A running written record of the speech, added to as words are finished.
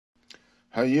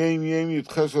Hayom Yom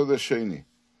Yutchesod Hasheni.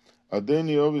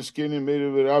 Adeni Oviskini Meir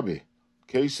Rabbi.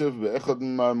 Kesef Be'echad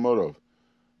Ma'amorov.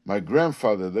 My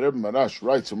grandfather, the Rebbe Maharash,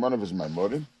 writes in one of his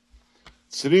maamarim,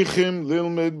 Tzrichim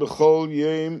lilmed b'chol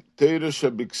yom Torah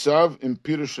shebiksav in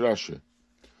Pirush Rashi.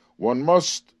 One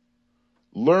must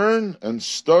learn and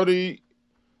study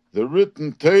the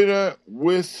written Torah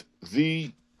with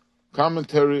the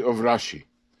commentary of Rashi.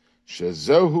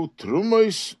 Shezehu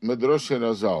trumois medrosh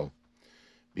Razal.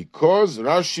 Because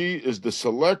Rashi is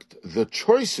the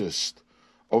choicest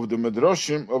of the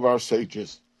medrashim of our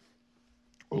sages.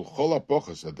 Ulchol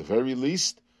apochas, at the very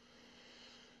least,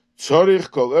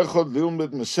 tzarich kol echad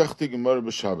lilmed mesechta Gemara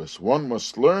b'Shabbos. One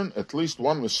must learn at least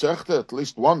one mesechta, at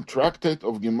least one tractate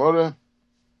of Gemara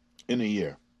in a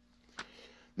year.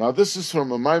 Now, this is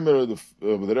from a maimer of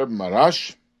the Rebbe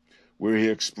Maharash, where he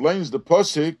explains the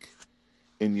pasuk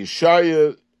in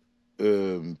Yeshaya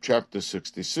chapter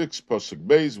 66, pasuk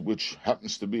Beis, which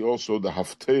happens to be also the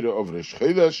haftarah of Rosh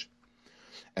Chodesh.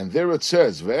 And there it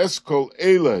says, "Ve'es kol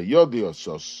eila yodi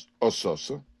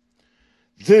ososa."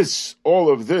 This, all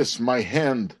of this, my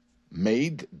hand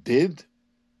did,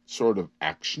 sort of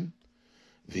action.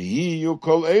 V'yiyu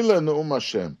kol eila ne'um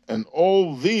Hashem, and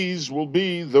all these will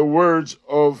be the words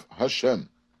of Hashem.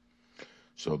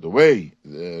 So the way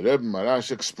the Rebbe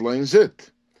Maharash explains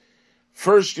it,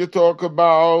 first you talk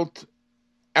about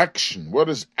action. What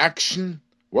is action?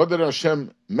 What did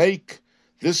Hashem make?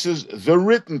 This is the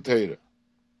written Torah.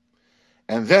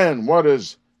 And then what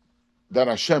is that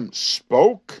Hashem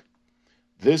spoke?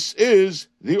 This is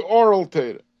the oral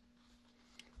Torah.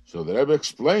 So the Rebbe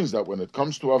explains that when it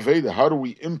comes to Aveda, how do we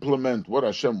implement what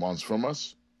Hashem wants from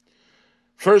us?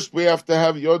 First, we have to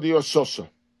have Yodi Ososa.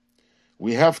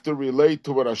 We have to relate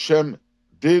to what Hashem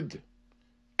did,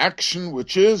 action,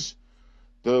 which is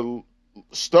the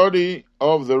study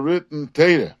of the written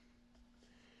Torah,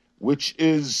 which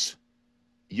is,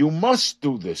 you must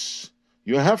do this.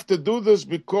 You have to do this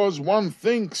because one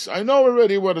thinks, I know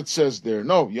already what it says there.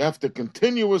 No, you have to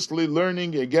continuously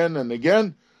learning again and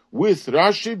again with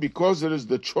Rashi, because it is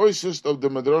the choicest of the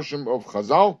Medrashim of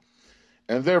Chazal,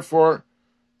 and therefore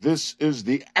this is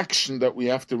the action that we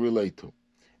have to relate to.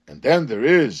 And then there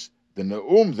is the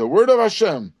Ne'um, the word of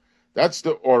Hashem. That's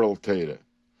the oral Torah,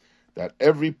 that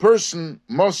every person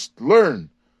must learn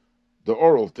the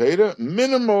oral Torah,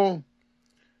 minimal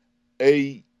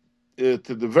to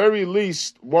the very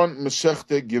least one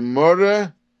Masechta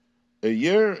Gemara a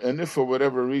year, and if for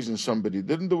whatever reason somebody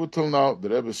didn't do it till now, the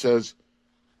Rebbe says,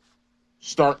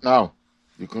 start now.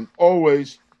 You can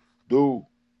always do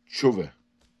tshuva.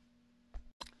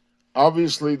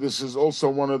 Obviously, this is also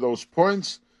one of those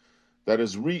points that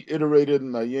is reiterated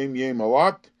in Hayom Yom a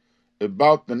lot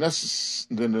about the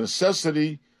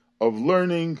necessity of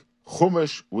learning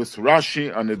Chumash with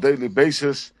Rashi on a daily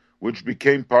basis, which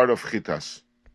became part of Chitas.